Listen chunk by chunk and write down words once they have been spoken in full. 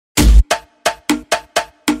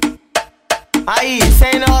Aí,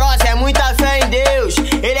 sem neurose, é muita fé em Deus.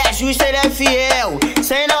 Ele é justo, ele é fiel.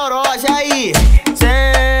 Sem neurose, aí,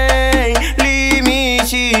 sem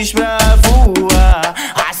limites pra voar.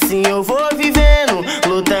 Assim eu vou vivendo,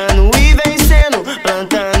 lutando e vencendo,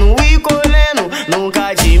 plantando e colhendo,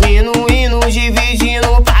 nunca diminuindo,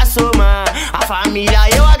 dividindo pra somar. A família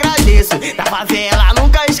eu agradeço, da favela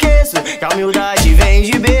nunca esqueço, que a humildade vem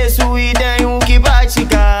de berço e tenho que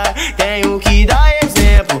praticar, tenho que dar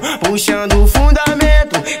exemplo, puxando o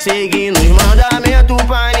fundamento, seguindo os mandamentos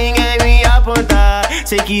pra ninguém me apontar.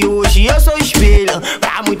 Sei que hoje eu sou espelho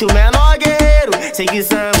pra muito menor guerreiro, sei que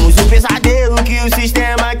somos o pesadelo que o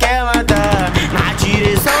sistema quer matar. Na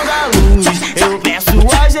direção da luz eu peço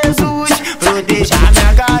a Jesus, proteja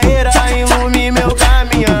minha carreira, ilumine meu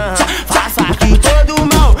caminhar, faça que todo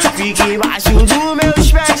mal fique embaixo dos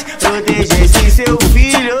meus pés, proteja esse seu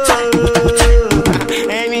filho.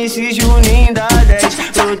 MC Juninho da 10,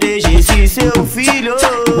 proteja esse seu filho.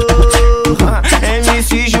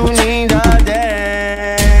 MC Juninho da 10.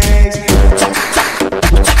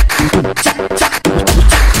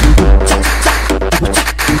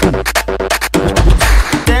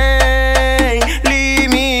 Tem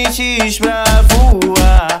limites pra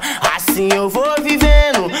voar, assim eu vou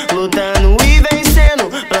vivendo, lutando e vencendo,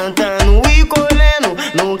 plantando e colhendo,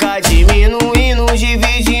 nunca diminuindo,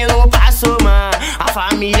 dividindo pra somar. A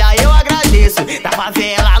família eu agradeço, da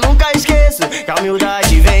favela nunca esqueço, que a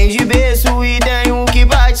humildade vem de berço e tenho que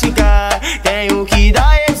praticar, tenho que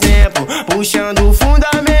dar exemplo, puxando o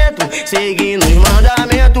fundamento, seguindo os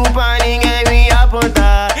mandamentos pra ninguém me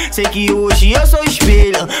apontar. Sei que hoje eu sou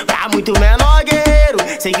espelho pra muito menor guerreiro,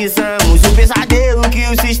 sei que somos o pesadelo que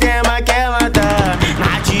o sistema quer matar.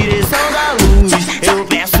 Na direção da luz eu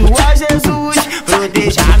peço a Jesus,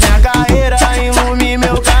 proteja minha carreira, ilumine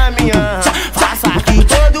meu caminhar, faça que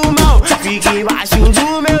todo mal fique embaixo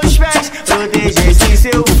dos meus pés, proteja esse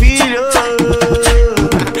seu filho.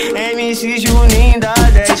 MC Juninho da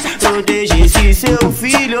 10, proteja esse seu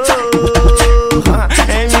filho.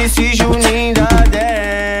 MC Juninho da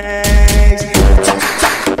 10.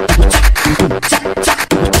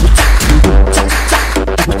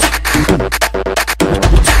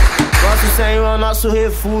 Nosso Senhor é o nosso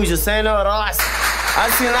refúgio, sem neurose.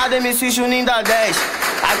 Assinado MC Juninho da 10.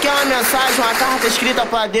 Aqui é uma mensagem, uma carta escrita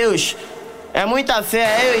pra Deus. É muita fé,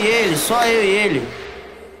 é eu e ele, só eu e ele.